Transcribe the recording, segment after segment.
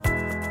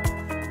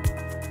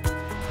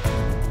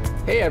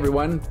Hey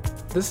everyone,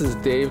 this is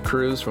Dave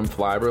Cruz from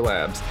Flyover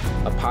Labs,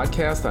 a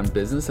podcast on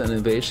business and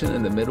innovation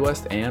in the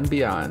Midwest and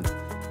beyond.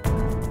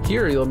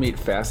 Here you'll meet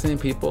fascinating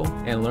people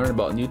and learn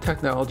about new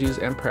technologies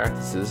and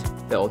practices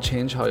that will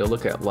change how you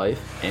look at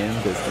life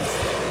and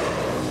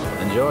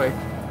business. Enjoy!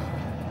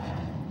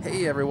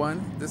 Hey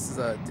everyone, this is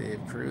Dave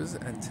Cruz,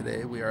 and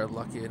today we are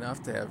lucky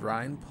enough to have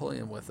Ryan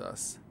Pulliam with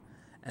us.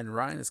 And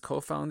Ryan is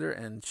co-founder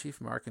and chief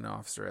marketing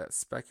officer at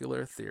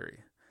Specular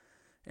Theory.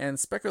 And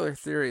Specular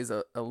Theory is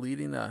a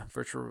leading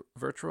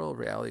virtual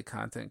reality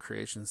content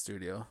creation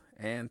studio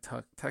and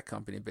tech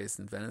company based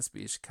in Venice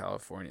Beach,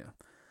 California.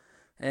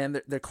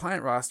 And their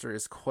client roster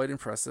is quite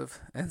impressive,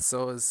 and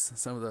so is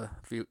some of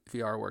the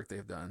VR work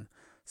they've done.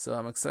 So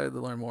I'm excited to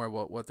learn more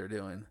about what they're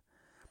doing.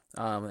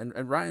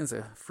 And Ryan's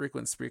a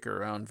frequent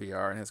speaker around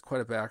VR and has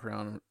quite a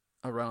background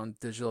around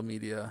digital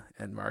media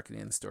and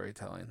marketing and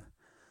storytelling.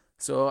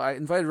 So I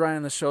invited Ryan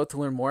on the show to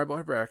learn more about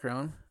her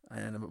background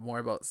and more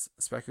about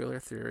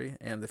Specular Theory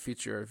and the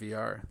future of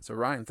VR. So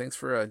Ryan, thanks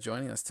for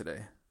joining us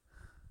today.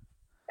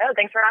 Oh,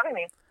 thanks for having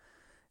me.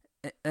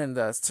 And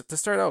to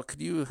start out,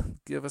 could you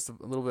give us a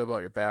little bit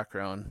about your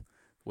background,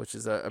 which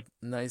is a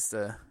nice,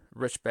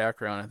 rich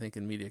background, I think,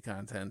 in media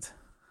content?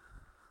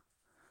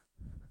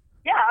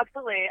 Yeah,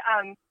 absolutely.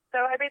 So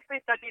I basically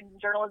studied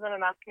journalism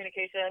and mass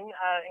communication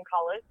in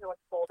college. I went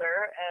to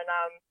Boulder,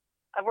 and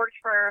I've worked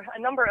for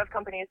a number of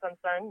companies since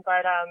then,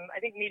 but I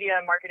think media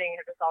and marketing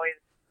have just always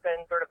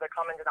been sort of the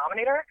common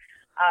denominator.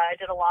 I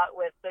did a lot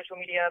with social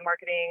media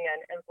marketing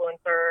and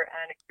influencer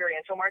and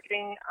experiential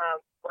marketing,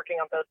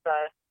 working on both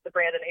the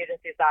brand and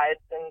agency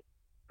sides, and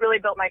really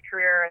built my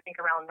career, I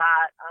think, around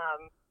that.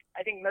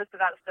 I think most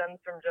of that stems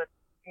from just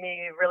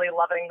me really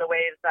loving the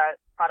ways that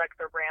products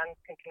or brands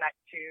can connect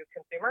to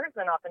consumers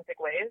in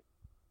authentic ways.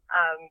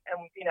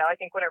 And, you know, I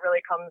think when it really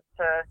comes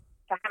to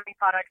having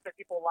products that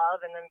people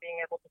love and then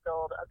being able to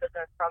build a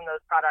business from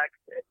those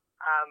products, it's,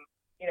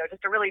 you know,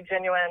 just a really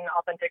genuine,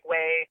 authentic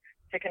way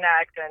to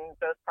connect and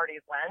both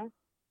parties win.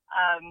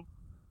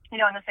 You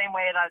know, in the same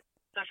way that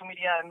social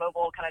media and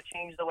mobile kind of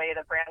change the way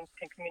that brands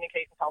can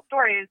communicate and tell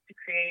stories to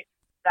create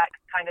that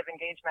kind of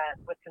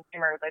engagement with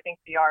consumers, I think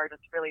VR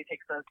just really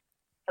takes us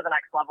to the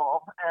next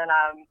level.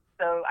 And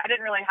so I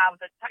didn't really have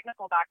the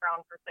technical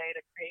background per se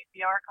to create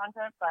VR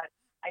content, but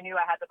I knew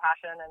I had the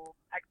passion and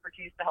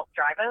expertise to help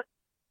drive it.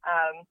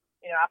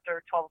 You know,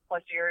 after 12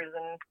 plus years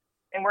and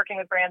working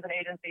with brands and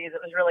agencies, it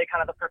was really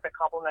kind of the perfect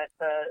complement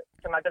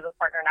to my business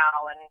partner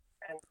now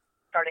and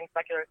starting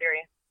Specular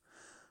Theory.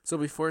 So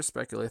before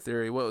Specular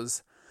Theory, what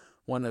was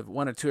one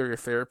or two of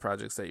your favorite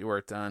projects that you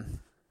worked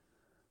on?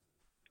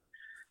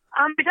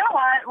 I did a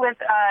lot with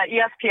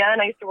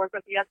ESPN. I used to work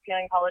with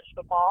ESPN college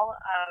football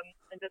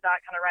and did that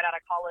kind of right out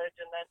of college.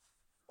 And then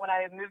when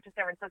I moved to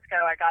San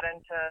Francisco, I got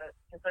into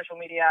social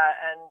media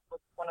and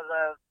was one of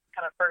the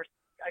kind of first,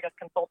 I guess,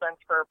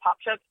 consultants for Pop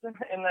Chips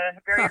in the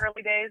very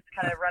early days,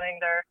 kind of running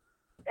their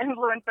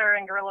influencer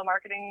and guerrilla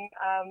marketing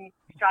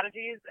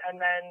strategies. And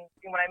then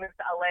when I moved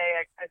to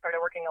LA, I started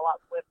working a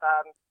lot with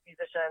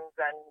musicians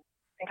and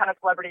kind of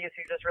celebrities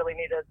who just really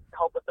needed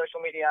help with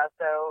social media.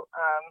 So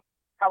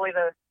probably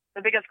the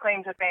biggest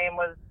claim to fame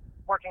was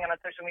working on a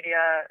social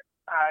media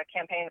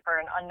campaign for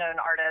an unknown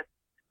artist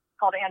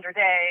called Andrew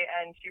Day,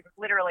 and she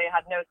literally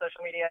had no social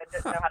media,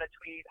 didn't know how to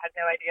tweet, had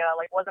no idea,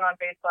 like wasn't on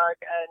Facebook,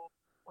 and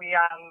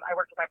I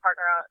worked with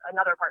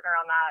another partner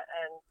on that,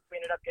 and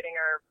we ended up getting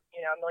her, you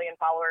know, 1 million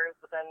followers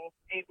within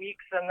 8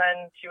 weeks, and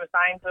then she was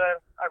signed to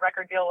a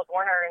record deal with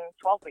Warner in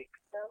 12 weeks.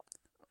 So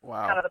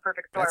wow, kind of the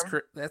perfect storm.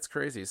 That's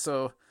crazy.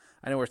 So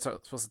I know we're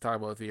supposed to talk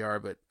about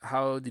VR, but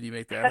how did you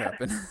make that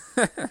happen?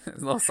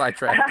 A little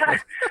sidetrack.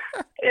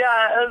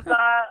 Yeah, it was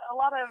a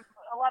lot of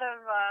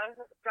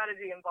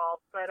strategy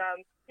involved, but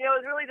you know, it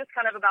was really just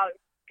kind of about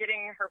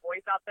getting her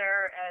voice out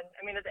there. And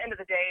I mean, at the end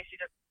of the day,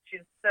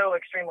 she's so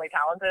extremely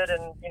talented,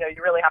 and you know, you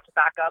really have to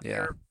back up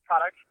your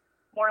product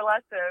more or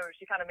less. So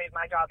she kind of made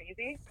my job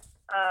easy.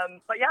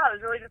 But yeah, it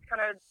was really just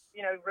kind of,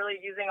 you know, really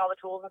using all the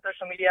tools in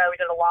social media. We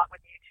did a lot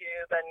with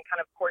YouTube and kind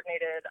of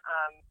coordinated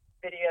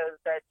videos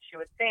that she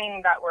would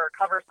sing that were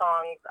cover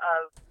songs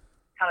of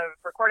kind of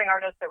recording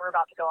artists that were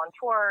about to go on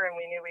tour, and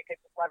we knew we could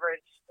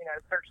leverage, you know,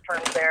 search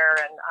terms there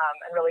and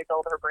really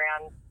build her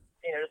brand,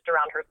 you know, just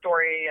around her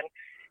story.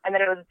 And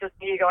then it was just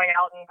me going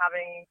out and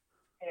having,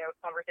 you know,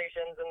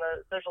 conversations in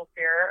the social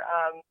sphere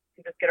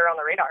to just get her on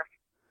the radar.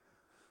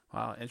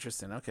 Wow,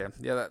 interesting. Okay,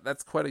 yeah,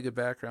 that's quite a good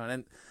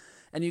background.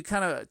 And you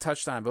kind of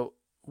touched on, but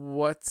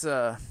what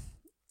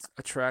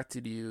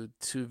attracted you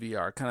to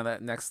VR? Kind of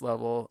that next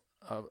level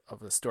of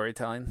the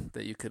storytelling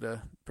that you could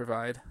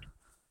provide?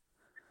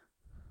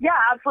 Yeah,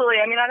 absolutely.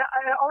 I mean, I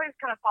always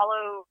kind of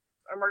follow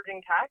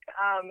emerging tech.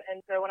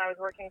 And so when I was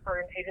working for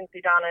an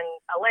agency down in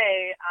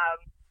LA,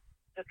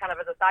 just kind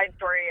of as a side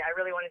story, I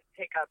really wanted to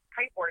take up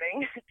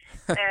kiteboarding.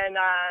 and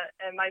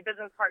my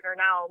business partner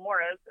now,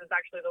 Morris, is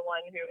actually the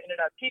one who ended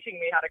up teaching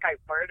me how to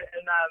kiteboard.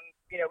 And,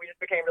 you know, we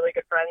just became really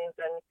good friends.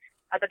 And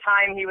at the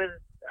time, he was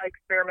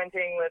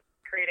experimenting with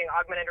creating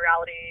augmented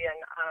reality. And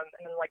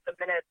then, like, the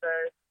minute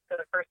the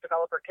first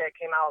developer kit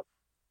came out,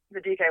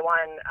 the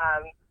DK1,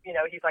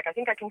 he's like, I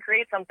think I can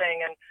create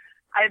something. And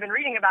I had been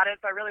reading about it,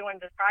 so I really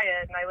wanted to try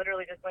it. And I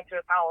literally just went to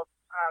his house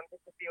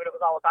just to see what it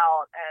was all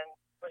about, and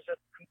was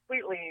just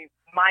completely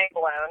mind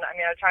blown. I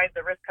mean, I tried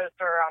the wrist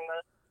coaster on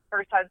the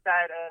first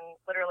headset and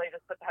literally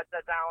just put the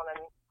headset down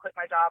and quit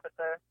my job at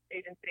the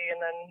agency,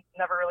 and then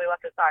never really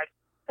left his side.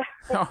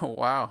 Oh,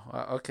 wow.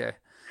 Okay.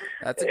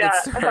 That's a good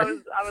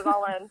story. I was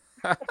all in.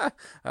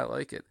 I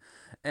like it.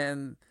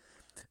 And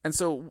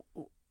so,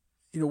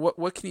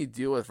 what can you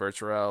do with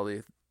virtual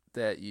reality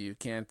that you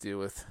can't do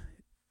with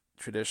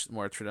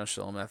more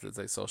traditional methods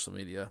like social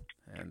media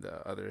and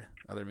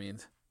other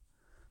means?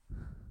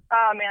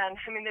 Oh man,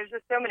 I mean, there's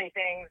just so many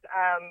things.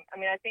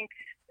 I think,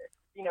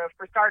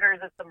 for starters,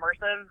 it's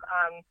immersive.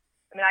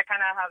 I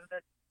kind of have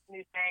this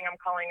new saying, I'm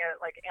calling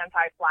it like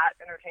anti-flat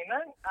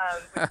entertainment,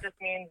 which just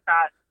means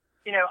that,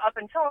 up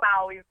until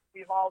now,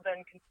 we've all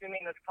been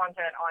consuming this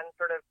content on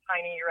sort of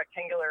tiny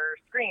rectangular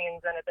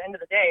screens, and at the end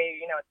of the day,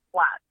 it's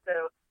flat.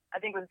 So I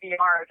think with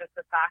VR, just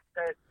the fact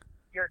that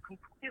you're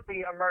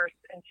completely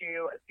immersed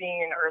into a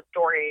scene or a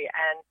story,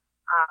 and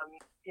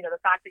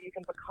the fact that you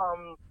can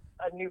become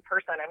a new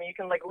person. I mean, you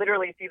can like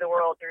literally see the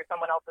world through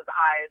someone else's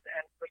eyes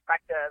and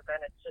perspective, and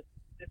it's just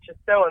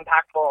so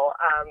impactful.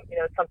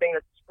 It's something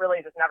that's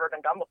really just never been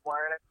done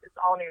before, and it's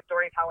all new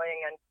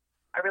storytelling, and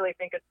I really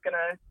think it's going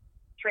to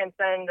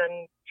transcend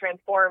and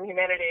transform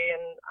humanity.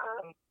 And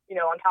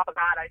on top of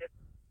that, I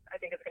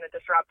think it's going to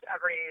disrupt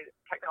every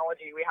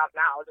technology we have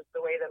now, just the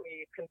way that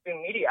we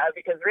consume media,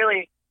 because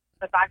really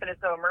the fact that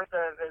it's so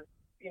immersive is,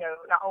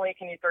 not only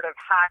can you sort of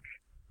hack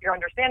your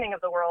understanding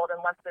of the world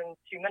in less than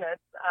 2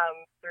 minutes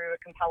through a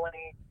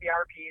compelling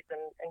VR piece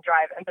and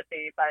drive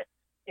empathy, but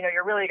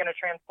you're really going to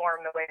transform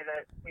the way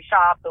that we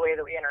shop, the way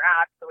that we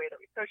interact, the way that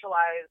we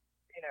socialize,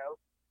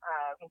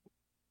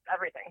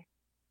 everything.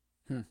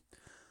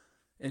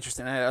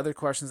 Interesting. I had other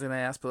questions that I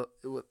asked, but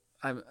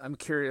I'm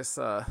curious.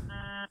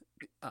 I'm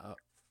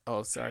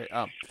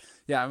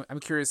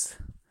curious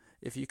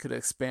if you could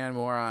expand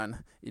more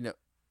on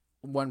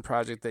one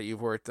project that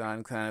you've worked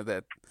on,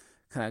 that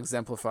kind of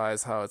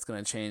exemplifies how it's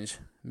going to change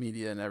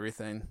media and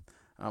everything,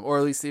 or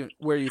at least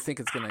where you think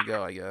it's going to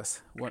go, I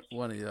guess,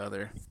 one or the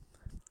other.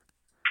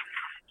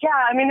 Yeah,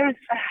 I mean,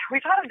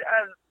 we've had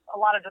a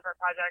lot of different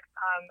projects.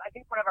 I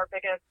think one of our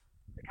biggest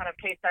kind of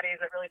case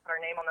studies that really put our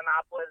name on the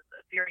map was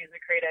a series we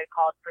created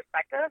called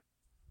Perspective.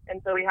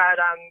 And so we had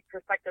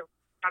Perspective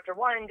Chapter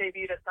 1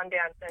 debuted at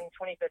Sundance in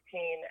 2015,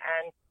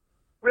 and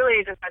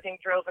really just, I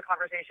think, drove the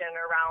conversation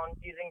around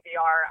using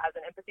VR as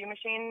an empathy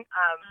machine.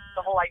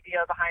 The whole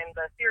idea behind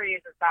the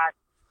series is that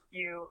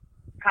you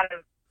kind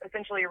of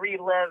essentially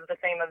relive the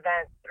same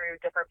event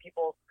through different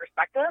people's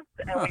perspectives,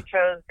 and we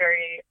chose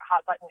very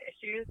hot-button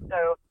issues.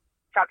 So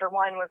Chapter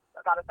 1 was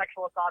about a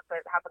sexual assault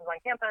that happens on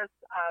campus.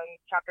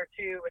 Chapter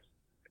 2, which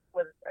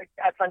was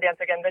at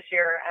Sundance again this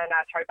year, and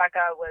at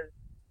Tribeca, was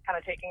kind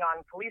of taking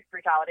on police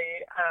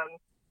brutality.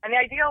 And the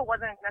idea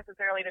wasn't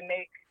necessarily to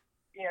make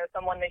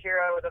someone the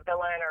hero or the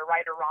villain or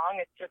right or wrong.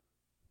 It's just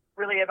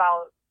really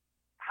about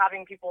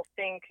having people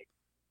think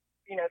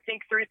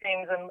through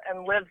things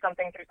and live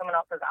something through someone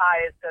else's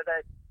eyes, so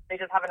that they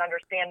just have an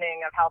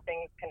understanding of how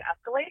things can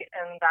escalate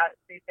and that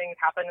these things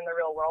happen in the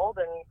real world.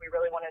 And we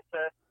really wanted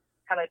to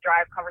kind of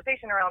drive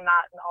conversation around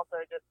that, and also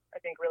just, I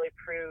think, really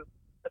prove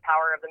the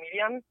power of the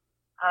medium.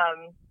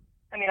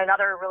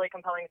 Another really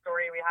compelling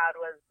story we had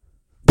was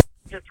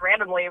just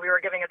randomly, we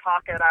were giving a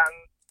talk at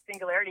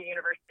Singularity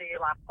University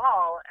last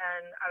fall,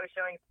 and I was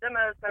showing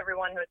demos to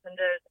everyone who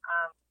attended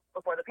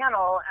before the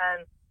panel,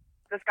 and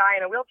this guy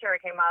in a wheelchair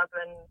came up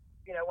and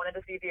wanted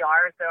to see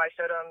VR, so I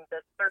showed him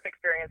this surf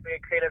experience we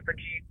had created for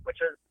Jeep, which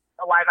is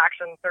a live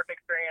action surf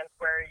experience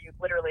where you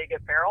literally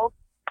get barreled.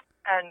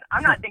 And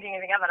I'm not thinking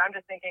anything of it. I'm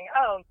just thinking,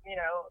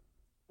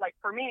 like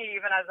for me,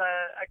 even as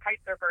a kite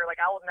surfer, like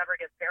I will never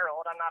get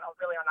barreled. I'm not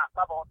really on that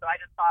level. So I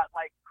just thought,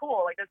 like,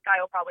 cool, like this guy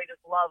will probably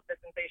just love the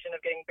sensation of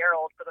getting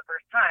barreled for the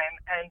first time.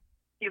 And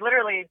he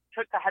literally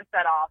took the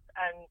headset off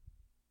and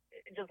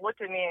just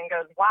looked at me and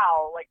goes,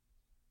 wow, like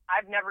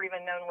I've never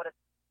even known what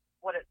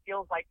it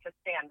feels like to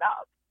stand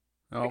up.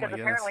 Oh, because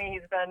apparently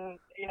he's been,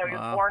 he was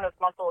Wow. born with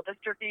muscle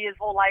dystrophy his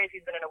whole life.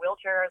 He's been in a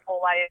wheelchair his whole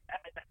life.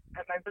 And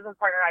my business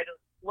partner and I just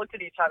looked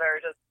at each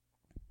other, just,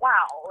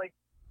 wow, like,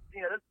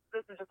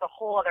 this is just a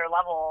whole other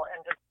level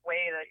and just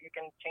way that you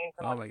can change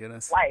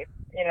someone's life.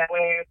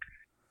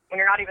 When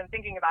you're not even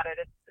thinking about it,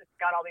 it's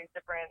got all these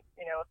different,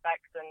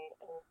 effects and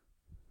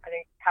I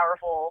think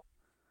powerful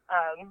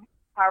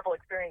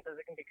experiences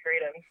that can be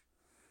created.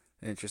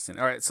 Interesting.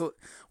 All right, so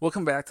we'll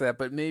come back to that,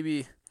 but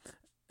maybe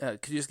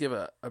could you just give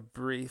a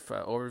brief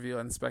overview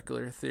on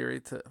specular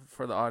theory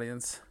for the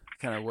audience,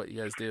 kind of what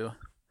you guys do?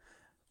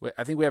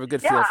 I think we have a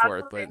good feel for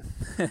it, but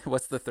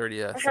what's the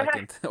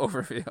 30-second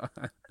overview?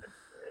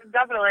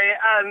 Definitely.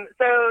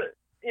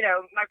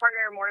 My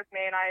partner Morris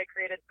May and I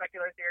created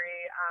Specular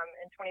Theory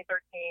in 2013,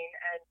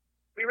 and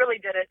we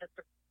really did it just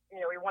to,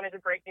 we wanted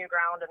to break new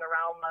ground in the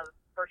realm of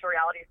virtual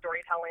reality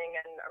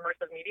storytelling and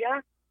immersive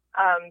media.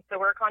 So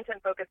we're a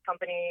content-focused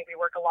company. We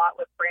work a lot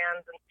with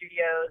brands and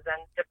studios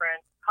and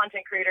different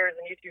content creators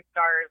and YouTube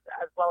stars,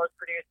 as well as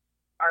produce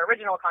our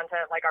original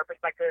content, like our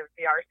Perspective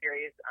VR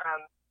series.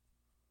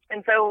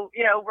 And so,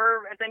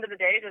 we're at the end of the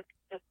day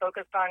just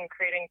focused on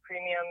creating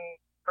premium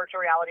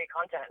virtual reality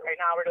content. Right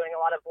now, we're doing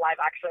a lot of live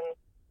action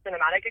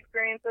cinematic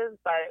experiences,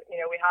 but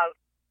we have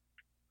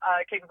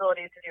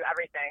capabilities to do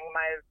everything.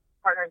 My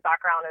partner's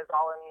background is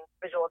all in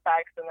visual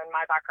effects, and then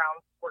my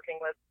background's working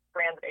with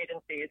brands and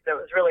agencies. So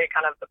it was really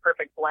kind of the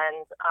perfect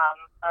blend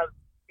of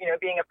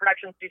being a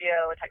production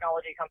studio, a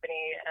technology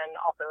company, and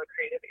also a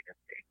creative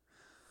agency.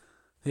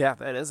 Yeah,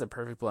 that is a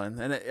perfect blend.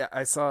 And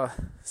I saw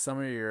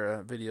some of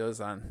your videos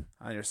on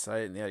your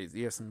site, and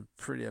you have some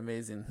pretty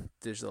amazing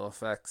digital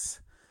effects.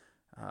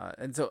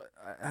 And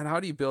how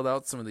do you build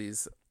out some of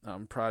these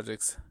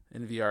projects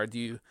in VR? Do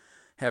you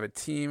have a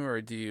team,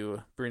 or do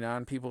you bring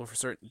on people for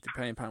certain,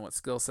 depending upon what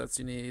skill sets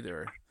you need?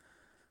 Or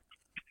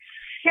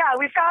yeah,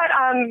 we've got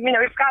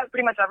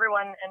pretty much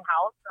everyone in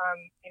house.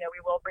 We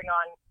will bring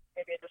on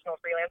maybe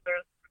additional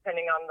freelancers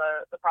depending on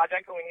the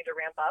project when we need to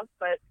ramp up,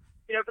 but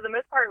for the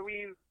most part,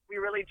 we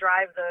really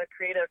drive the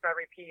creative for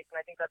every piece, and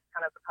I think that's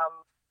kind of become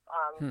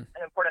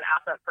an important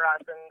asset for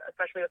us, and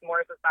especially with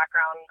Morris's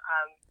background,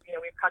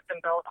 we've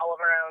custom built all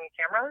of our own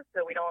cameras,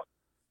 so we don't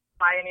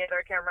buy any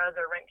other cameras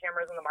or rent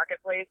cameras in the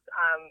marketplace,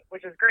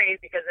 which is great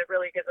because it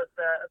really gives us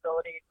the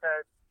ability to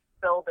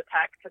build the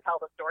tech to tell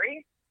the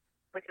story,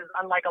 which is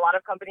unlike a lot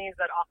of companies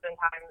that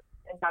oftentimes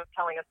end up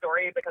telling a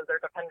story because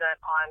they're dependent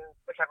on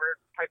whichever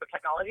type of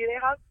technology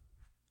they have.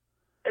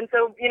 And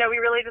so, we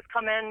really just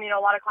come in, a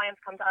lot of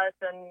clients come to us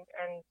and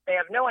they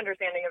have no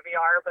understanding of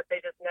VR, but they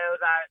just know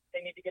that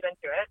they need to get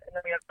into it. And then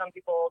we have some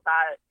people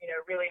that,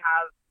 really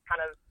have kind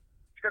of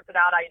scripted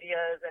out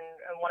ideas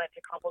and want it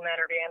to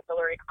complement or be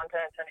ancillary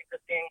content and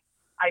existing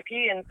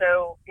IP. And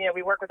so,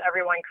 we work with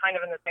everyone kind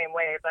of in the same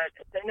way. But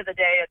at the end of the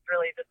day, it's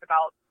really just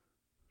about,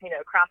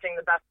 crafting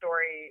the best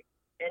story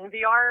in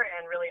VR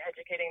and really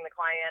educating the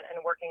client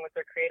and working with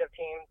their creative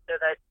team so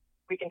that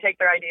we can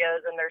take their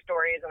ideas and their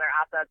stories and their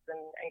assets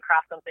and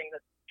craft something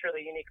that's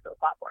truly unique to the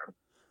platform.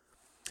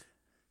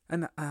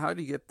 And how do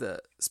you get the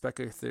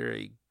Specular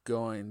Theory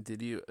going?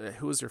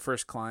 Who was your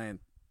first client,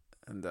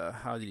 and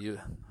how did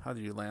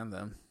you land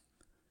them?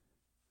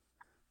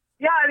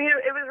 Yeah,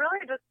 it was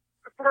really just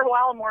for a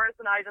while, Morris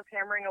and I just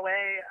hammering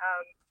away,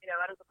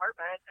 at his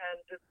apartment and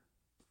just,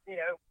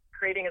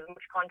 creating as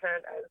much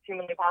content as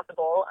humanly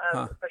possible,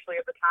 especially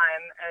at the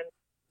time. And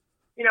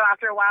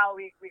after a while,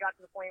 we got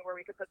to the point where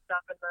we could put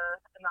stuff in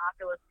the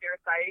Oculus Sphere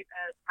site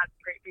and had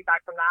some great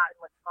feedback from that and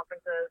went to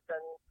conferences.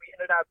 And we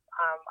ended up,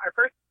 our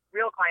first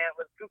real client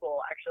was Google,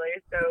 actually.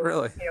 So,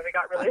 really? We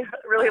got really,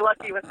 really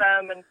lucky with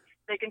them. And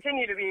they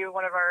continue to be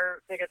one of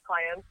our biggest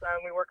clients.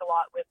 We work a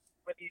lot with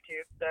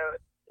YouTube. So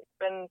it's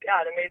been,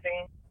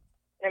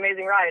 an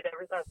amazing ride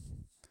ever since.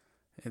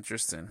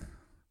 Interesting.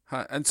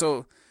 And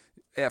so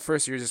at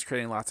first you were just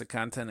creating lots of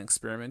content,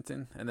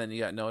 experimenting, and then you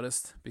got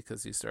noticed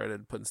because you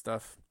started putting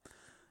stuff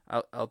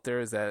out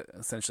there. Is that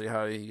essentially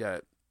how you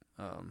got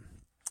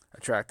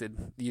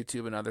attracted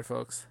YouTube and other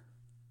folks?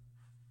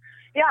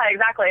 Yeah,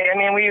 exactly.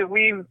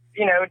 We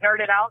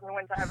nerded out and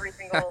went to every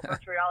single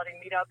virtual reality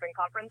meetup and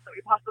conference that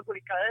we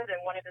possibly could and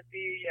wanted to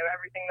see,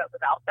 everything that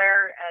was out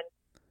there. And,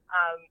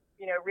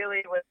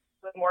 really with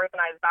Morris and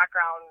I's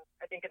background,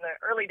 I think in the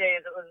early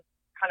days, it was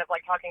kind of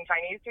like talking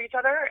Chinese to each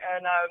other.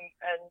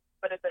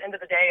 But at the end of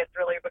the day, it's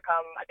really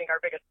become, I think,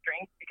 our biggest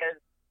strength because,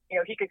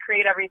 he could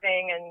create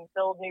everything and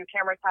build new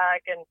camera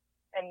tech and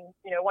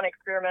want to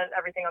experiment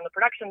everything on the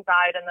production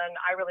side. And then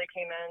I really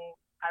came in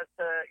as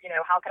to,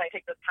 how can I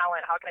take this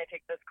talent? How can I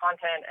take this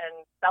content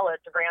and sell it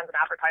to brands and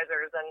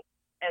advertisers? And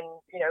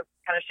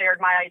kind of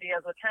shared my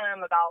ideas with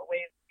him about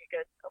ways we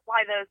could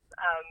apply this,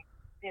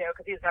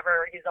 because he's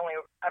only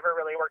ever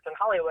really worked in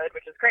Hollywood,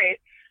 which is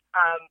great.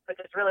 But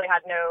just really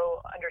had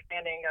no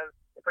understanding of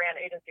the brand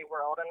agency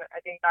world. And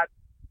I think that's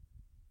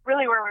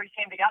really where we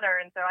came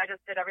together. And so I just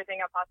did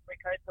everything I possibly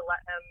could to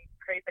let him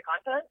create the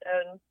content.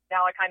 And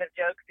now I kind of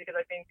joke because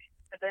I think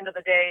at the end of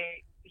the day,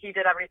 he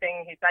did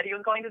everything he said he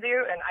was going to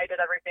do, and I did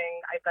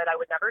everything I said I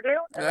would never do.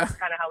 And that's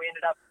kind of how we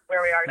ended up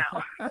where we are now.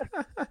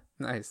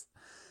 Nice.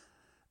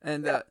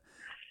 And,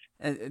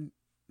 and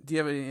do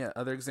you have any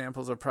other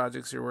examples of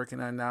projects you're working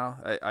on now?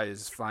 I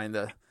just find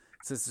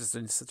since it's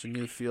just such a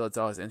new field, it's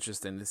always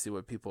interesting to see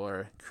what people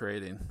are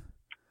creating.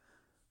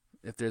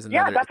 If there's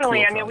another, yeah,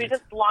 definitely. Cool we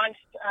just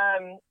launched.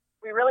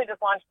 We really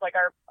just launched like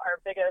our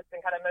biggest and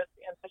kind of most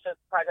ambitious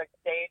project to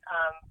date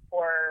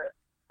for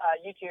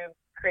YouTube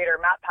creator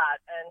Matt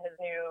Pat and his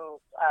new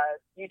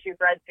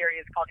YouTube Red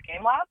series called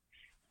Game Lab.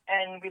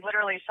 And we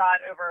literally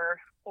shot over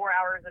 4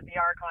 hours of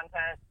VR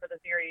content for the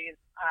series.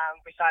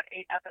 We shot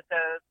 8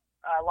 episodes.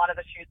 A lot of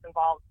the shoots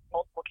involved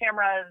multiple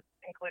cameras,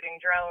 including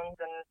drones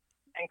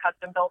and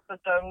custom built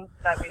systems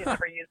that we had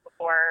never used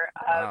before.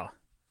 Wow.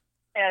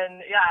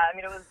 And yeah,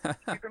 it was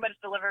we pretty much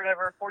delivered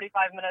over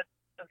 45 minutes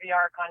of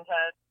VR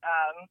content,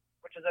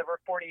 which is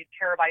over 40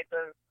 terabytes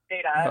of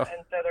data. Oh.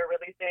 And so they're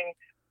releasing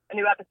a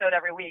new episode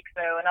every week.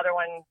 So another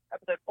one,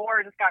 episode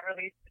 4, just got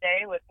released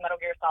today with Metal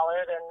Gear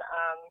Solid, and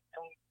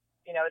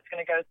it's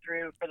going to go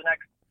through for the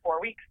next 4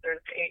 weeks.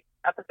 There's 8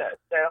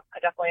 episodes, so I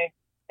definitely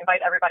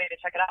invite everybody to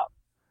check it out.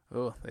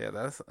 Oh yeah,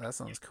 that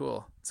sounds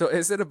cool. So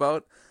is it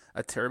about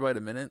a terabyte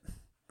a minute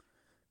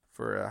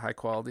for a high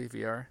quality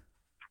VR?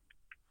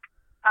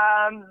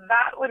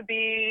 That would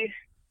be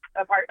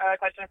a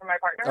question for my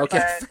partner.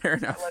 Okay, but fair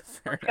enough. Let's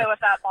go with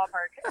that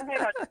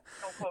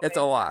ballpark. It's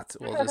a lot.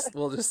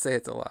 We'll just say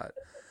it's a lot.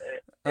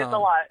 It's a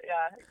lot.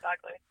 Yeah,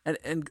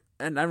 exactly.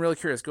 And I'm really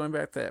curious. Going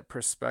back to that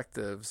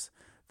Perspectives,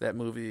 that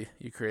movie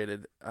you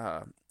created.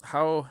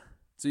 So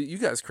you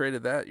guys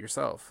created that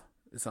yourself?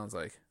 It sounds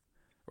like,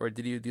 or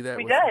did you do that?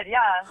 We did.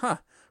 Yeah. Huh.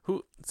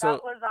 So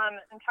that was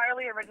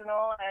entirely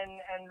original,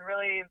 and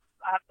really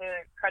I have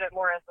to credit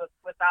Morris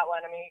with that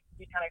one. I mean,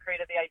 he kind of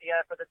created the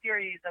idea for the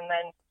series, and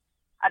then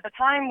at the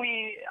time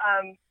we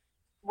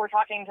were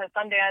talking to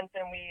Sundance,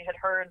 and we had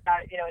heard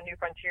that a New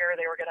Frontier,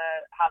 they were going to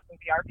have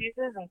some VR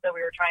pieces, and so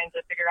we were trying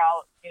to figure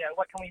out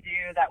what can we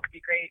do that would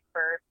be great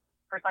for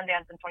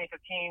Sundance in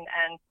 2015,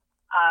 and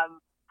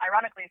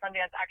ironically,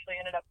 Sundance actually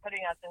ended up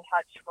putting us in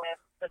touch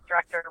with this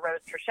director, Rose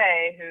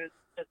Trichet, who's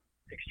just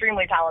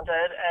extremely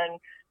talented, and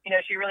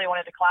she really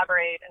wanted to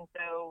collaborate, and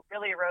so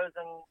really Rose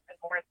and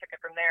Morris took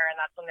it from there,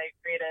 and that's when they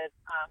created,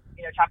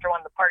 Chapter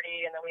 1, The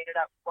Party, and then we ended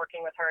up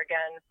working with her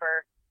again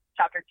for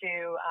Chapter 2,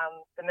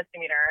 The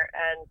Misdemeanor,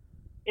 and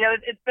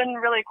it's been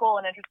really cool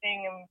and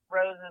interesting, and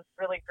Rose is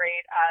really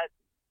great at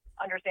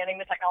understanding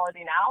the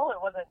technology now.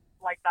 It wasn't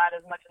like that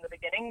as much in the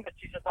beginning, but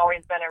she's just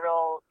always been a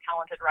real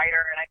talented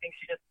writer, and I think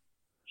she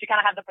kind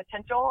of had the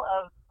potential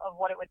of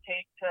what it would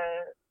take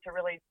to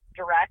really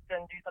direct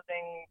and do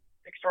something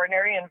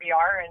extraordinary in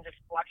VR, and just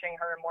watching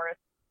her and Morris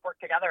work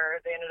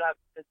together, they ended up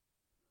just,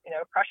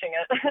 crushing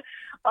it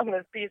on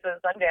this piece of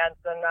Sundance.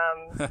 And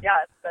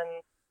yeah, it's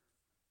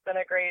been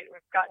a great,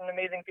 we've gotten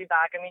amazing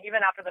feedback. I mean,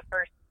 even after the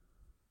first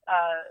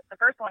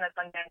one at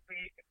Sundance,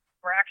 we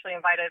were actually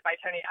invited by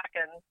Tony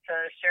Atkins to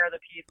share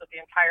the piece with the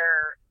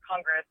entire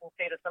Congress and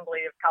State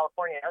Assembly of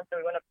California. So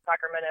we went up to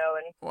Sacramento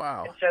and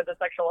showed the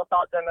sexual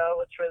assault demo,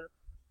 which was,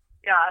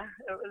 yeah,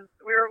 it was.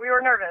 We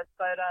were nervous,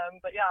 but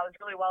yeah, it was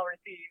really well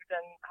received,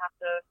 and I have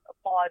to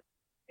applaud,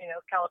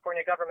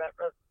 California government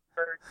for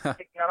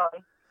taking that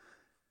on.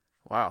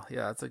 Wow,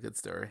 yeah, that's a good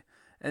story.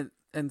 And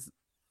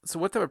so,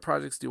 what type of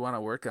projects do you want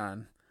to work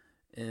on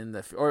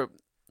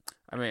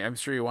I'm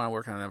sure you want to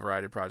work on a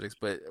variety of projects,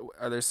 but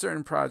are there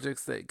certain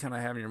projects that you kind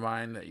of have in your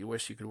mind that you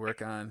wish you could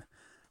work on,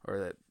 or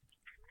that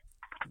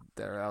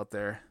are out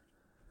there?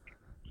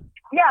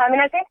 Yeah, I mean,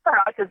 I think for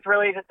us, it's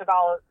really just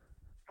about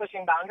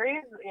pushing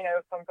boundaries,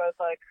 from both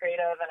a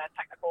creative and a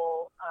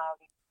technical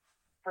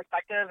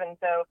perspective. And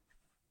so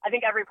I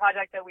think every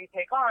project that we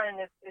take on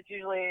is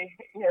usually,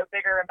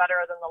 bigger and better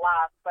than the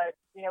last. But,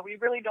 we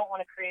really don't want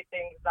to create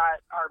things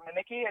that are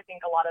mimicky. I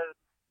think a lot of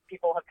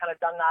people have kind of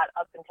done that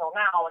up until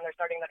now, and they're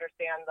starting to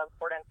understand the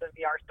importance of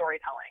VR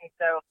storytelling.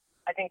 So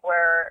I think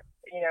what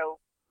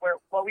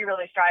we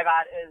really strive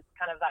at is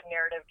kind of that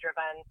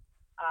narrative-driven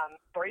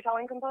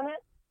storytelling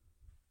component.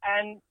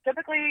 And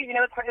typically,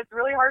 it's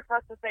really hard for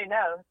us to say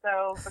no.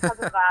 So because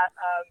of that,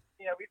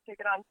 we've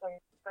taken on some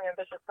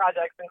ambitious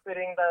projects,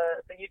 including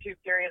the YouTube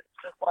series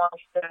just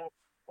launched, and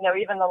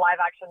even the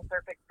live action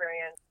surf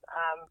experience.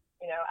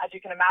 As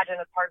you can imagine,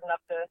 it's hard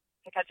enough to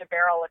catch a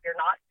barrel if you're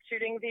not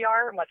shooting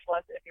VR, much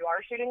less if you are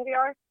shooting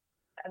VR.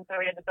 And so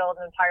we had to build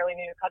an entirely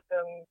new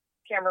custom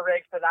camera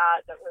rig for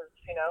that was,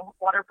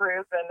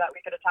 waterproof and that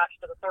we could attach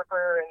to the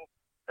surfer. And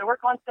so we're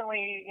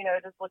constantly,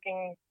 just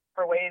looking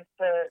for ways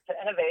to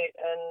innovate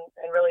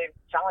and really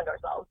challenge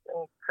ourselves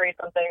and create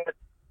something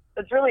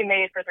that's really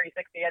made for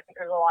 360. I think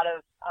there's a lot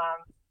of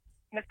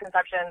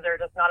misconceptions or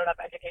just not enough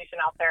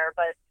education out there.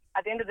 But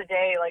at the end of the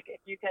day, like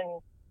if you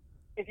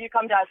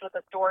come to us with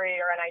a story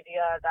or an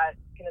idea that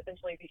can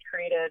essentially be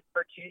created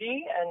for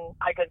 2D, and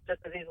I could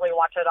just as easily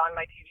watch it on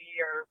my TV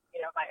or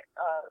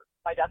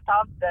my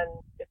desktop, then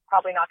it's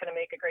probably not going to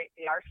make a great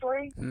VR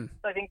story.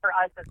 So I think for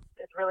us,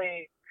 it's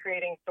really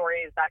creating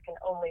stories that can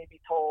only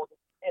be told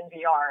in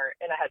VR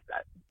in a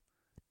headset.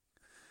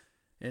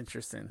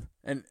 Interesting.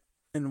 And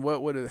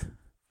what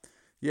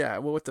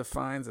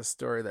defines a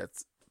story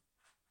that's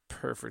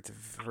perfect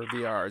for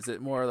VR? Is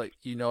it more like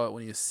it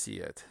when you see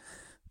it?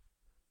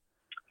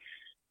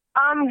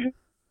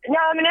 No,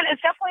 I mean,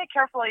 it's definitely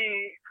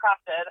carefully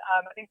crafted.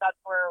 I think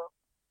that's where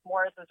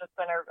Morris has just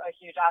been a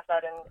huge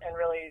asset and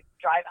really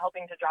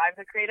helping to drive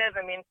the creative.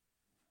 I mean,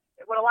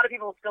 what a lot of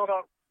people still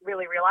don't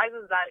really realize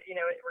is that,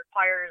 it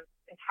requires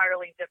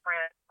entirely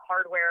different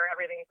hardware,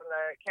 everything from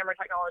the camera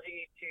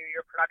technology to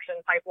your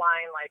production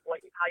pipeline, like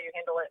how you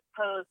handle it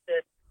post.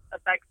 It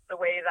affects the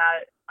way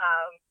that,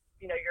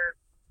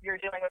 you're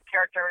dealing with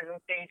characters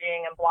and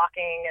staging and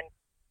blocking and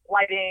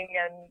lighting.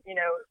 And,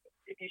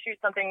 if you shoot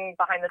something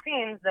behind the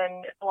scenes,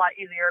 then it's a lot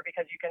easier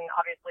because you can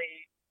obviously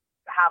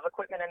have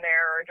equipment in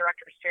there or a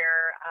director's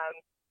chair,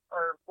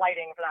 or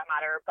lighting for that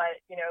matter. But,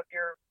 if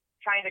you're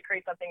trying to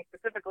create something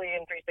specifically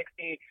in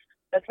 360,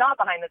 that's not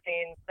behind the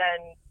scenes,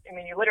 then, I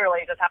mean, you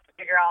literally just have to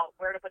figure out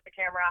where to put the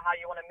camera, how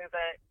you want to move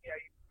it. You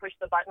push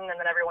the button and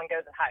then everyone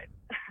goes and hides.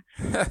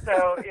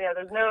 So,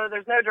 there's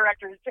no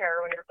director's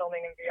chair when you're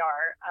filming in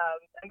VR.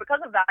 And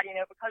because of that,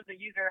 because the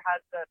user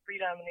has the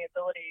freedom and the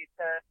ability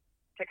to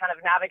kind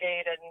of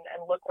navigate and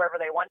look wherever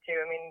they want to.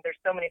 I mean,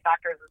 there's so many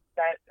factors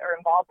that are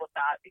involved with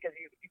that because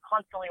you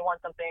constantly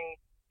want something,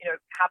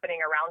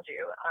 happening around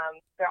you.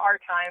 There are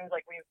times,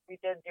 like we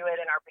did do it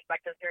in our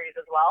perspective series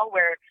as well,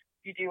 where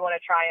you do want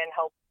to try and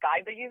help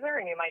guide the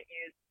user, and you might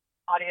use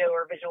audio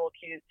or visual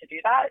cues to do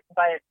that.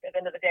 But at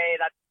the end of the day,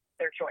 that's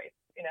their choice.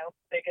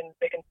 They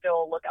can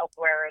still look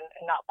elsewhere and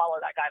not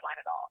follow that guideline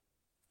at all.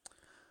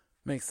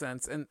 Makes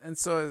sense. And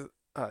so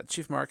as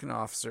Chief Marketing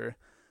Officer,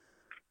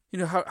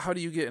 how do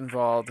you get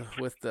involved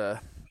with the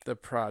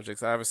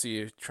projects? Obviously,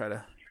 you try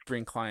to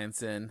bring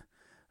clients in,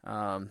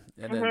 and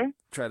then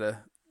try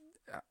to,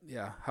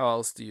 how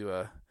else do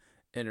you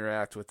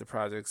interact with the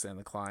projects and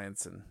the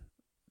clients and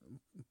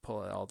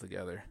pull it all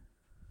together?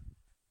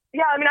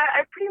 Yeah, I mean,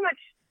 I pretty much,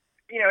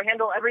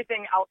 handle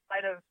everything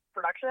outside of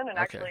production and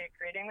actually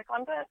creating the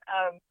content.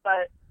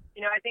 But,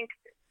 I think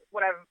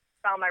what I've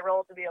found my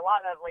role to be a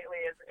lot of lately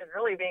is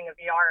really being a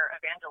VR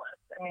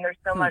evangelist. I mean,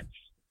 there's so much,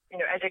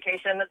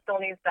 education that still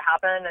needs to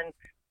happen.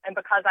 And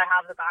because I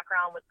have the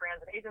background with brands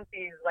and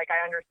agencies, like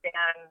I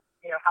understand,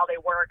 how they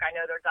work. I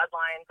know their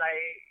deadlines. I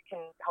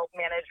can help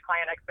manage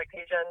client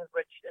expectations,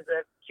 which is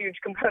a huge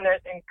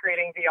component in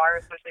creating VR,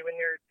 especially when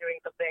you're doing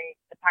something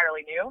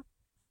entirely new.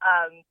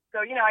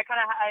 So,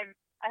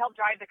 I help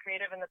drive the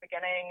creative in the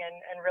beginning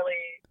and really,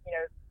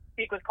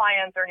 speak with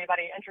clients or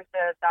anybody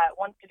interested that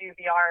wants to do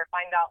VR,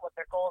 find out what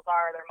their goals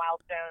are, their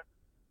milestones,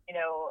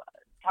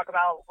 talk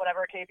about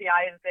whatever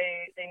KPIs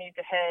they need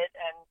to hit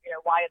and,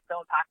 why it's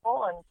so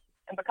impactful.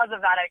 And because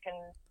of that, I can,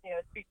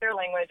 speak their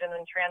language and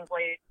then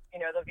translate,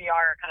 the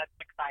VR kind of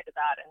tech side to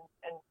that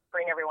and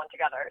bring everyone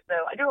together.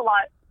 So I do a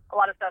lot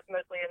of stuff,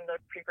 mostly in the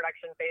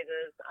pre-production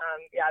phases.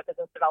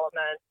 Business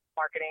development,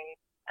 marketing,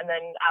 and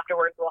then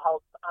afterwards we'll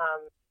help,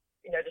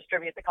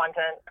 distribute the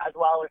content as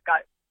well. We've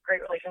got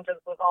great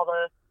relationships with all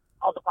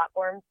the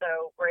platforms,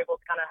 so we're able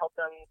to kind of help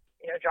them,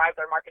 drive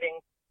their marketing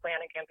plan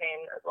and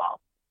campaign as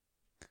well.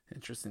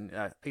 Interesting.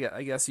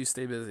 I guess you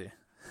stay busy.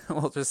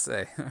 We'll just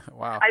say,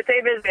 wow. I stay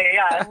busy.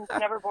 Yeah, it's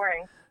never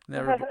boring.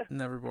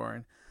 Never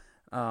boring.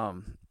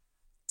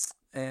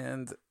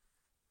 And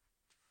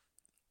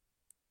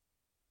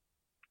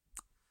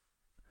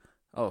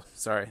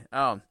sorry.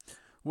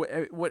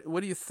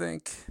 What do you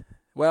think?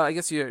 Well, I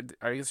guess you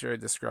already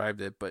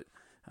described it, but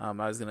I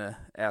was gonna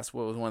ask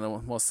what was one of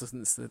the most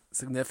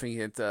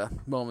significant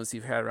moments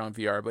you've had around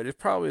VR, but it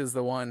probably is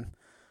the one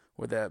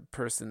with that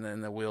person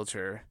in the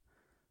wheelchair.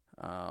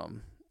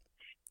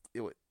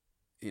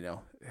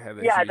 Had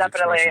a huge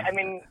definitely. expression. I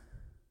mean,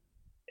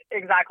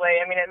 exactly.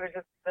 I mean, it was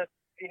just this,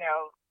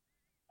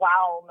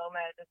 wow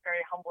moment, this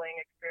very humbling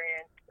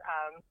experience,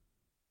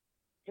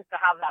 just to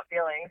have that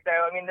feeling. So,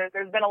 I mean,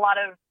 there's been a lot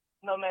of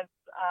moments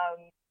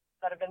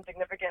that have been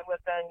significant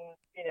within,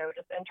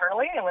 just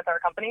internally and with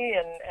our company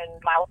and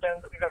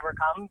milestones that we've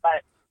overcome.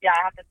 But yeah,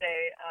 I have to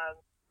say,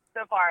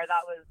 so far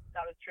that was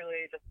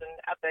truly just an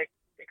epic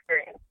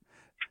experience.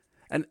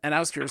 And I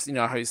was curious,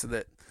 how you said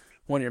that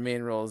one of your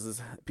main roles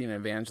is being an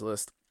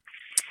evangelist.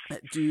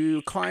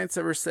 Do clients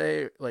ever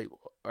say, like,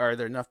 are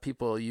there enough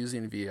people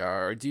using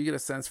VR? Or do you get a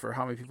sense for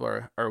how many people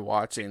are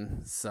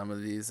watching some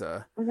of these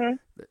the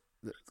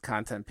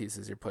content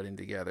pieces you're putting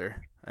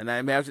together? And I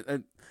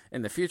imagine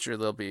in the future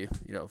there'll be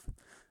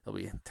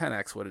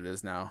 10x what it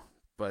is now.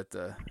 But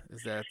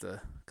is that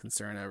the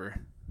concern ever?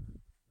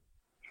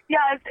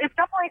 Yeah, it's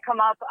definitely come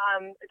up.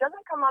 It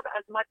doesn't come up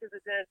as much as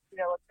it did,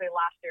 let's say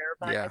last year.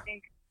 But I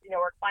think,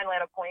 we're finally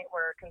at a point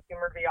where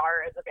consumer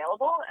VR is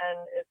available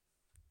and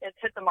it's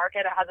hit the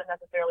market. It hasn't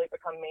necessarily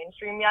become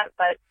mainstream yet,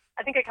 but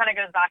I think it kind of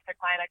goes back to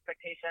client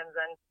expectations.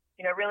 And,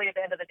 really at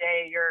the end of the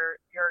day, you're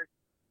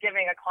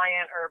giving a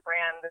client or a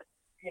brand this,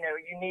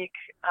 unique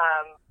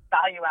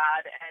value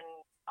add and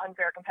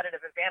unfair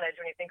competitive advantage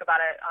when you think about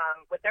it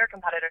with their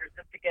competitors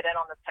just to get in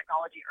on this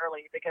technology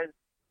early. Because,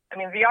 I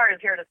mean, VR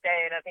is here to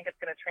stay, and I think it's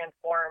going to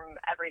transform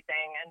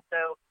everything. And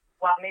so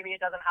while maybe it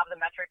doesn't have the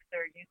metrics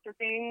they're used to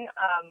seeing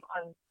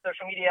on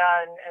social media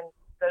and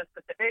those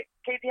specific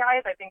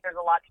KPIs, I think there's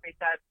a lot to be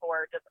said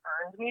for just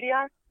earned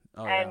media.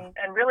 And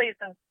really,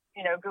 since,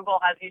 Google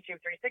has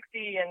YouTube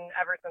 360 and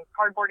ever since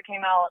Cardboard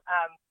came out,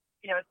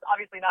 it's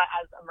obviously not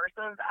as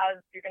immersive as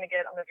you're going to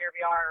get on the Gear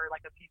VR or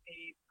like a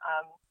PC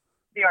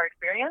VR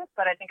experience,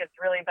 but I think it's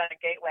really been a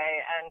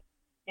gateway. And,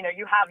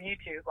 you have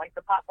YouTube, like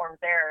the platform's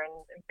there,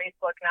 and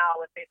Facebook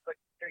now with Facebook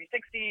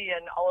 360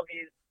 and all of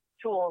these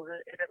tools,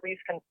 it at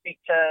least can speak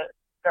to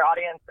their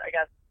audience, I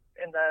guess,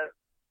 in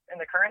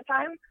the current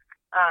time.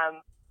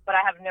 But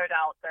I have no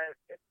doubt that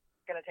it's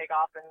going to take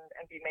off and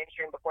be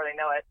mainstream before they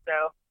know it.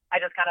 So I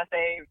just kind of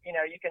say,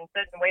 you can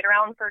sit and wait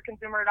around for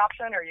consumer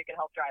adoption, or you can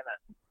help drive it.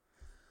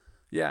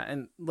 Yeah,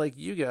 and like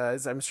you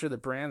guys, I'm sure the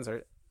brands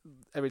are,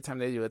 every time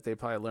they do it, they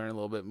probably learn a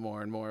little bit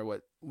more and more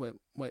what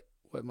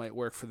might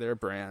work for their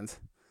brand.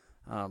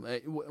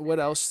 What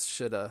else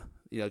should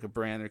like a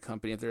brand or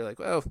company, if they're like,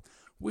 well,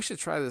 we should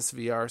try this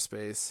VR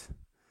space,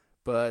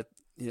 but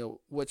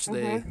what should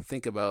they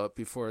think about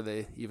before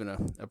they even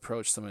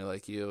approach somebody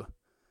like you?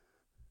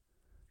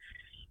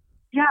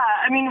 Yeah,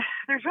 I mean,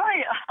 there's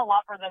really a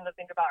lot for them to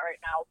think about right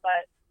now,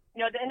 but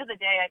at the end of the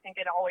day, I think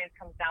it always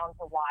comes down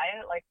to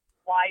why. Like,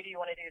 why do you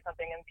want to do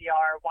something in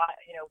VR? Why,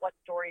 what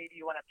story do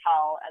you want to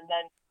tell? And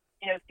then,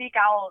 seek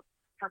out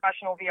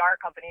professional VR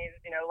companies,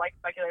 like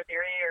Specular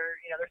Theory, or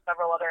there's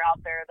several other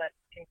out there that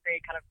can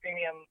create kind of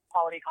premium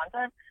quality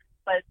content.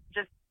 But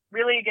just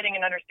really getting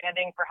an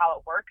understanding for how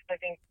it works. I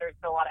think there's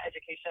still a lot of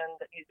education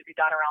that needs to be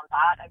done around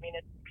that. I mean,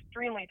 it's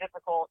extremely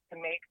difficult to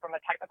make from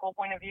a technical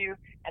point of view,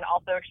 and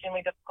also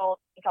extremely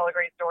difficult to tell a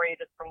great story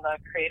just from the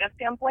creative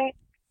standpoint.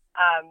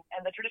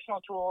 And the traditional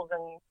tools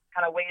and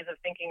kind of ways of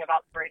thinking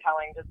about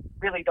storytelling just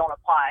really don't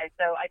apply.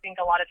 So I think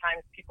a lot of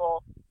times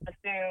people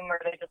assume, or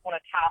they just want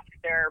to task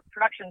their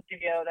production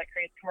studio that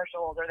creates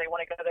commercials, or they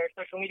want to go to their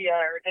social media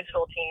or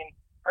digital team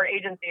or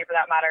agency for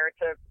that matter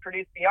to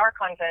produce VR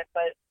content.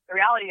 But the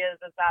reality is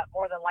that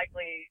more than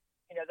likely,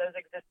 those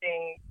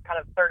existing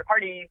kind of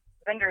third-party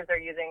vendors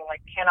they're using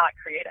cannot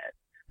create it.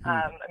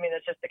 I mean,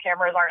 it's just the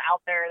cameras aren't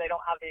out there. They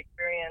don't have the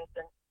experience.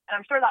 And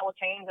I'm sure that will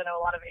change. I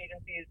know a lot of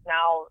agencies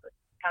now, it's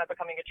kind of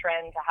becoming a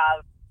trend to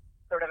have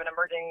sort of an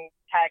emerging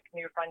tech,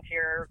 new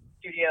frontier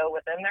studio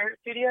within their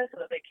studio so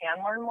that they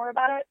can learn more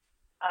about it.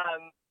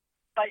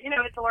 But,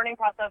 it's a learning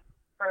process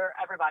for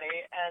everybody.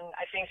 And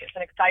I think it's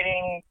an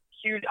exciting,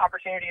 huge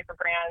opportunity for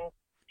brands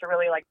to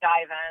really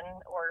dive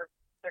in, or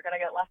they're going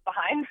to get left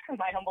behind, in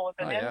my humble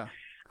opinion. Oh,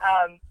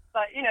 yeah.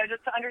 But,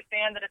 just to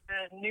understand that it's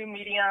a new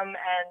medium,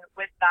 and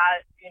with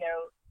that,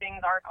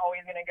 things aren't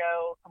always going to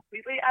go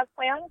completely as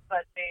planned,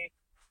 but they,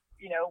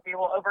 we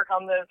will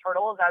overcome those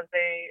hurdles as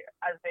they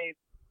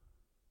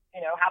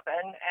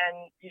happen.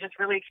 And you just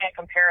really can't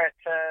compare it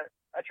to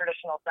a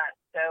traditional sense.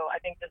 So I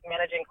think just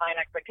managing client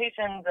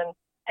expectations and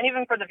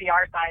even for the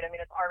VR side, I mean,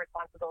 it's our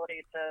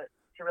responsibility to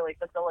really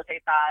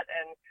facilitate that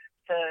and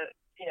to,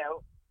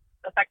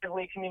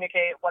 effectively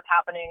communicate what's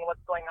happening,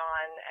 what's going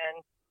on, and,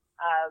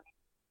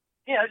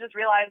 just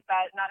realize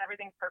that not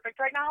everything's perfect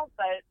right now,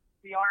 but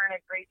we are in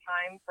a great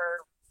time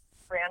for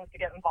brands to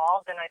get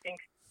involved. And I think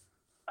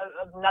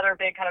another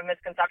big kind of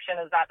misconception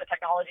is that the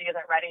technology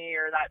isn't ready,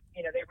 or that,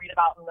 they read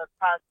about in the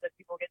press that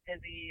people get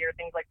dizzy or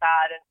things like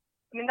that. And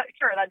I mean,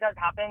 sure, that does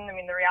happen. I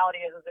mean, the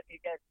reality is if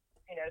you get,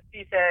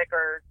 seasick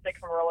or sick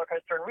from a roller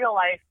coaster in real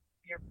life,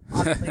 you're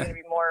obviously going to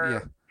be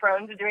more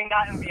prone to doing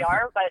that in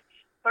VR. But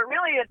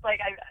really, it's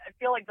I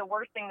feel like the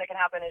worst thing that can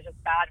happen is just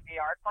bad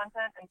VR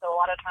content. And so a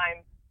lot of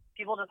times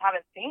people just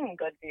haven't seen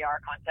good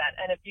VR content.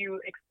 And if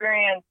you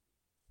experience,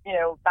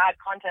 bad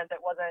content that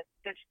wasn't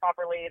stitched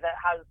properly, that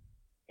has,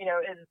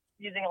 is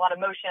using a lot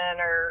of motion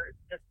or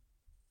just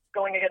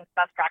going against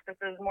best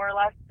practices more or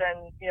less,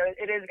 then,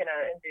 it is going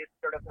to induce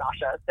sort of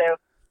nausea. So,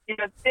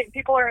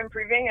 people are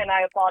improving, and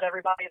I applaud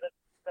everybody that's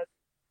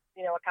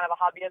kind of a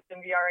hobbyist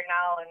in VR right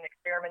now and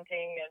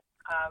experimenting. And,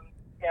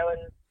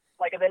 and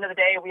at the end of the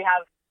day, we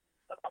have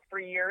about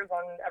 3 years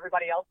on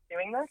everybody else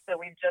doing this. So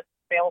we just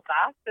fail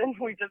fast, and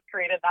we just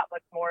created that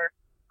much more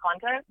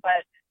content.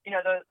 But,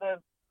 the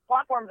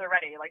platforms are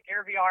ready.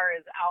 Gear VR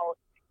is out.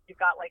 You've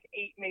got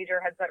 8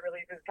 major headset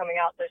releases coming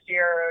out this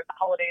year. The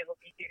holidays will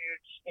be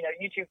huge.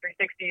 YouTube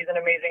 360 is an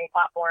amazing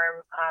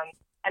platform.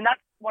 And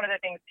that's one of the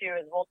things too,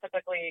 is we'll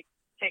typically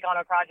take on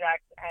a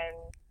project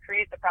and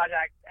create the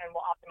project, and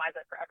we'll optimize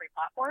it for every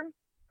platform.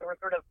 So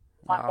we're sort of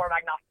platform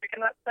agnostic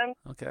in that sense.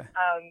 Okay.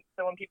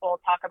 So when people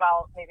talk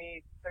about maybe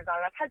there's not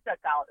enough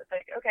headsets out, it's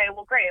okay,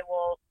 well, great.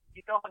 Well,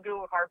 you still have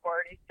Google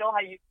Cardboard. You still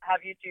have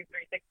YouTube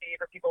 360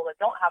 for people that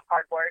don't have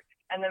Cardboard.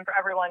 And then for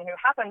everyone who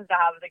happens to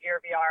have the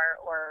Gear VR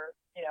or,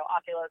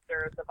 Oculus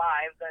or the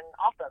Vive, then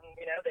awesome.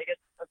 They get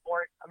a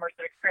more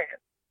immersive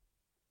experience.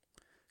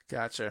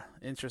 Gotcha.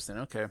 Interesting.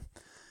 Okay.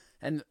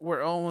 And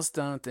we're almost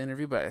done with the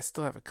interview, but I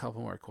still have a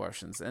couple more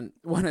questions. And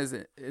one is,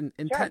 in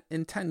Sure.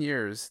 10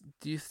 years,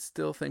 do you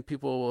still think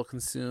people will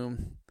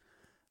consume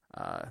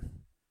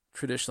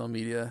traditional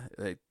media,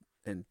 like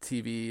in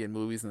TV and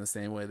movies, in the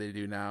same way they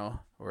do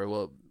now? Or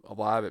will a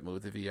lot of it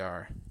move to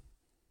VR?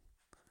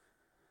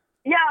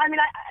 Yeah, I mean,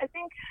 I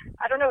think,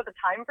 I don't know what the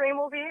time frame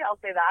will be. I'll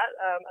say that.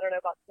 I don't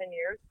know about 10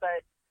 years,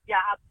 but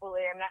yeah,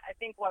 absolutely. I mean, I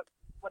think what's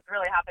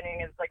really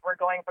happening is we're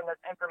going from this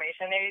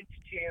information age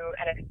to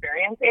an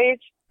experience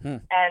age.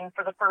 And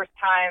for the first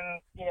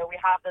time, we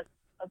have this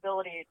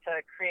ability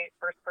to create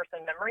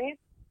first-person memories.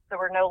 So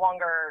we're no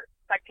longer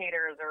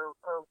spectators or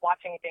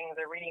watching things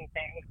or reading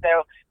things.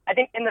 So I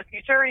think in the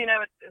future,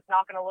 it's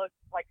not going to look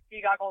like ski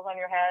goggles on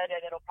your head,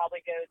 and it'll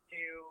probably go to,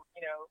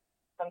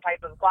 some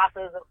type of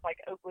glasses like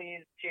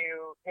Oakley's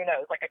to, who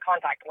knows, like a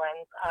contact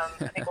lens.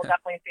 I think we'll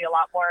definitely see a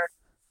lot more,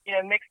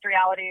 mixed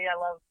reality. I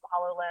love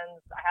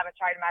HoloLens. I haven't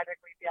tried Magic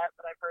Leap yet,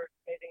 but I've heard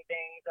amazing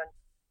things. And,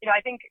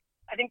 I think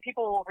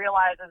people will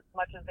realize, as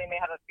much as they may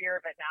have a fear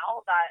of it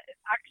now, that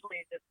it's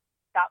actually just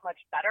that much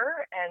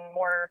better and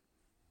more,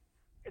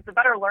 it's a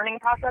better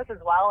learning process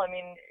as well. I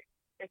mean,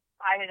 if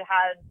I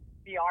had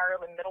VR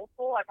in middle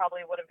school, I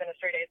probably would have been a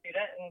straight A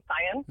student in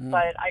science,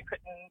 but I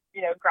couldn't,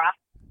 grasp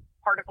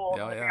particles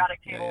in the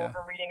periodic table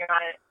from reading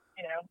about it,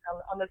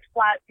 on this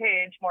flat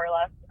page, more or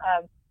less.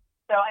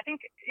 So I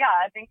think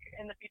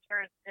in the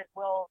future it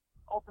will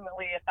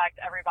ultimately affect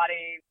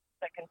everybody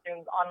that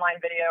consumes online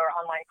video or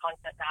online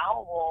content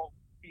now will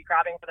be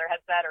grabbing for their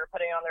headset or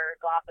putting on their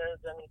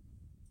glasses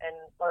and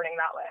learning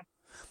that way.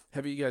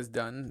 Have you guys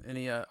done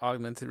any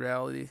augmented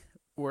reality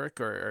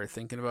work or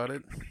thinking about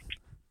it?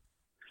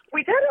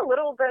 We did a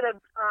little bit of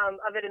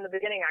it in the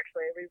beginning,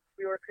 actually.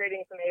 We were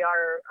creating some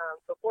AR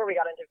before we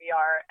got into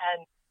VR,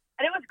 and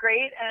it was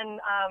great. And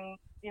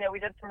we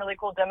did some really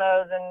cool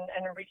demos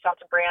and reached out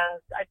to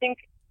brands. I think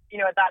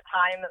at that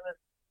time it was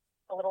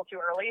a little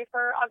too early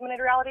for augmented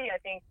reality. I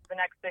think the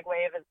next big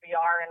wave is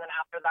VR, and then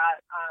after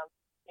that,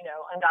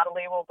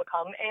 undoubtedly will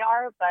become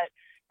AR. But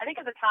I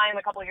think at the time,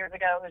 a couple of years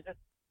ago, it was just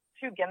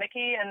too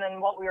gimmicky. And then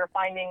what we were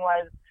finding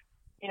was,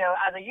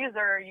 as a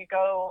user, you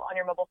go on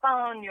your mobile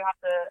phone, you have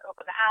to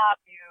open the app,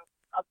 you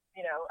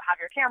have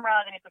your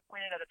camera, then you have to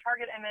point it at a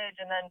target image,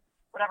 and then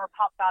whatever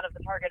pops out of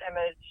the target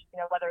image,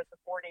 whether it's a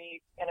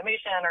 4D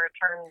animation or it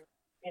turns,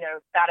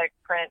 static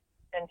print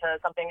into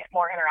something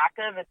more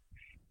interactive, it's,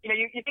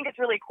 you think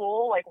it's really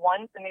cool, like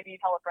once, and maybe you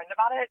tell a friend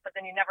about it, but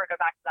then you never go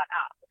back to that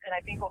app. And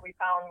I think what we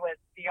found with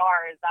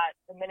VR is that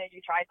the minute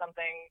you try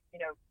something,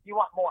 you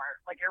want more.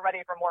 Like you're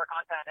ready for more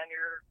content and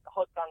you're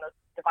hooked on this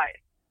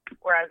device.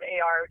 Whereas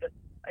AR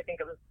I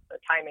think it was a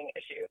timing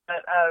issue.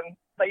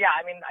 But yeah,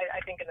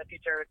 I think in the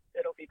future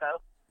it'll be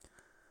both.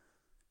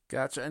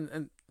 Gotcha.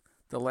 And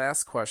the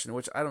last question,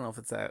 which I don't know if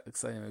it's that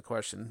exciting a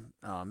question,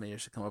 maybe I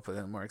should come up with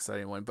a more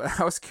exciting one, but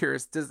I was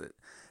curious, does it,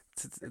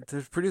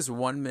 to produce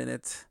 1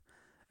 minute,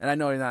 and I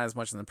know you're not as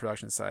much on the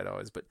production side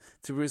always, but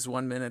to produce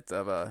 1 minute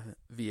of a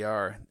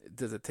VR,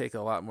 does it take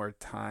a lot more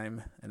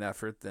time and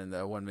effort than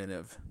 1 minute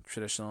of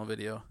traditional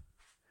video?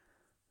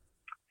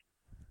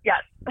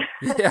 Yes.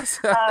 Yes.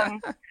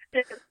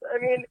 It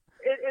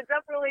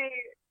definitely,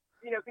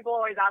 people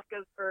always ask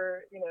us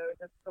for,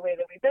 just the way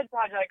that we bid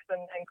projects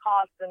and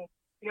costs, and,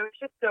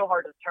 it's just so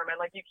hard to determine.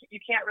 Like, you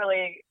can't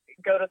really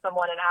go to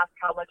someone and ask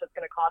how much it's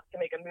going to cost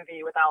to make a movie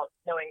without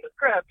knowing the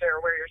script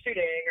or where you're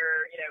shooting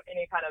or,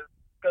 any kind of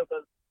scope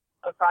of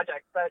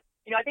project. But,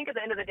 I think at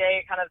the end of the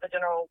day, kind of the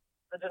general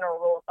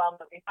rule of thumb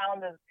that we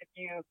found is if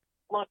you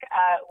look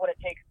at what it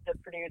takes to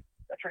produce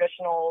a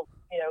traditional,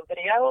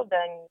 video,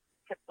 then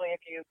typically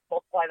if you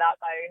multiply that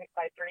by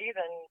 3,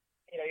 then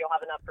you'll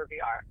have enough for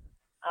VR.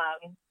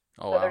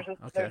 Wow.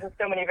 There's just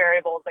so many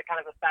variables that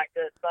kind of affect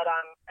it, but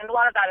and a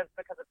lot of that is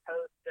because of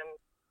post, and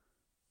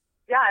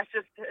yeah,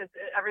 it's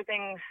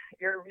everything.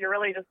 You're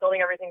really just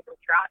building everything from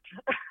scratch.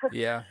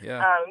 Yeah.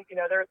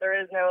 There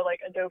is no like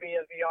Adobe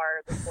of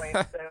VR at this point,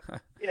 so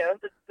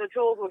the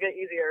tools will get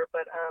easier,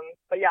 but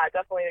yeah,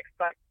 definitely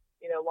expect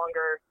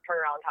longer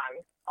turnaround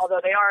times. Although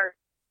they are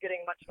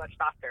getting much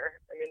faster.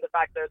 The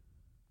fact that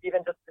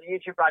even just the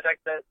YouTube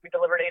project that we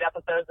delivered 8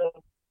 episodes in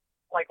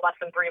like less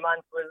than 3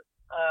 months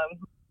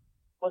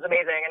was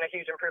amazing and a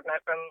huge improvement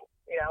from,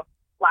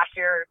 last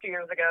year or 2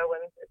 years ago when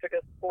it took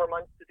us 4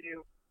 months to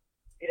do,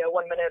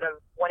 1 minute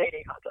of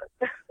 180 content.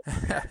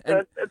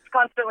 So it's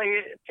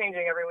constantly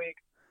changing every week.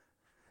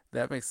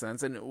 That makes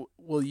sense. And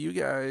will you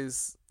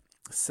guys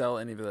sell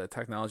any of the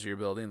technology you're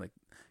building? Like,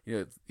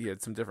 you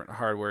had some different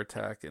hardware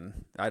tech,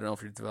 and I don't know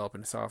if you're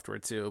developing software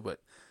too, but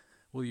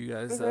will you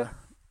guys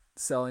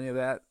sell any of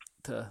that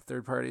to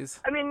third parties?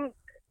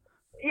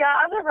 Yeah,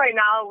 as of right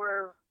now,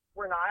 we're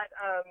not.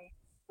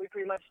 We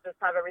pretty much just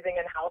have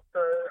everything in-house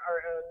for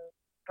our own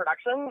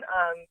production,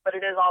 but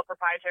it is all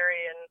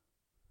proprietary, and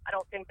I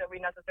don't think that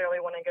we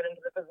necessarily want to get into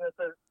the business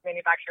of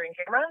manufacturing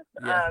cameras.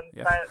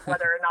 But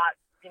whether or not,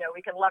 we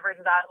can leverage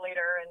that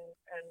later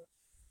and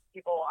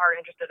people are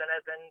interested in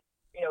it, then,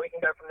 we can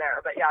go from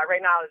there. But yeah,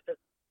 right now it's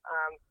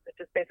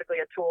just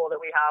basically a tool that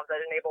we have that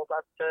enables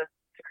us to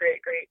create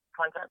great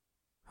content.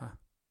 Huh.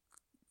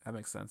 That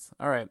makes sense.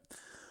 All right.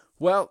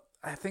 Well,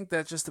 I think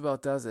that just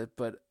about does it,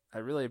 but I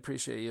really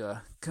appreciate you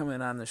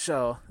coming on the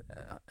show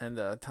and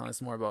telling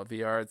us more about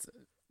VR. It's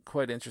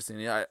quite interesting.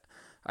 Yeah,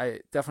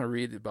 I definitely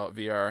read about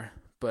VR,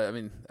 but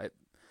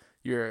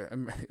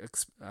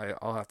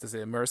I'll have to say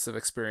immersive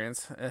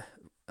experience,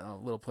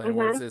 little plain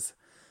words,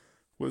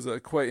 was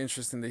quite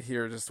interesting to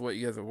hear just what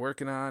you guys are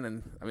working on.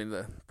 And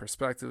the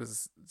perspective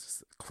is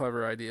just a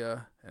clever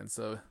idea. And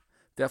so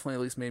definitely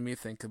at least made me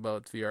think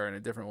about VR in a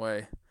different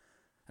way.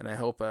 And I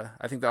hope,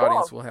 I think the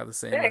audience will have the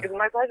same. Yeah, it's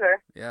my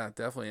pleasure. Yeah,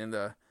 definitely.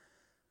 And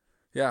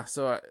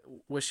so I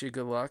wish you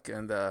good luck,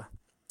 and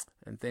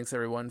thanks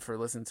everyone for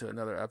listening to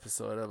another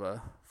episode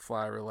of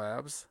Flyover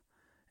Labs.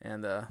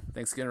 And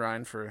thanks again,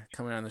 Ryan, for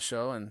coming on the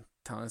show and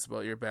telling us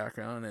about your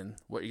background and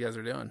what you guys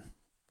are doing.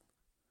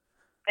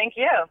 Thank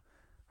you.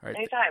 All right.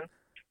 Anytime.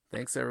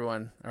 Thanks,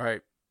 everyone. All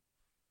right.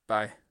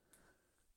 Bye.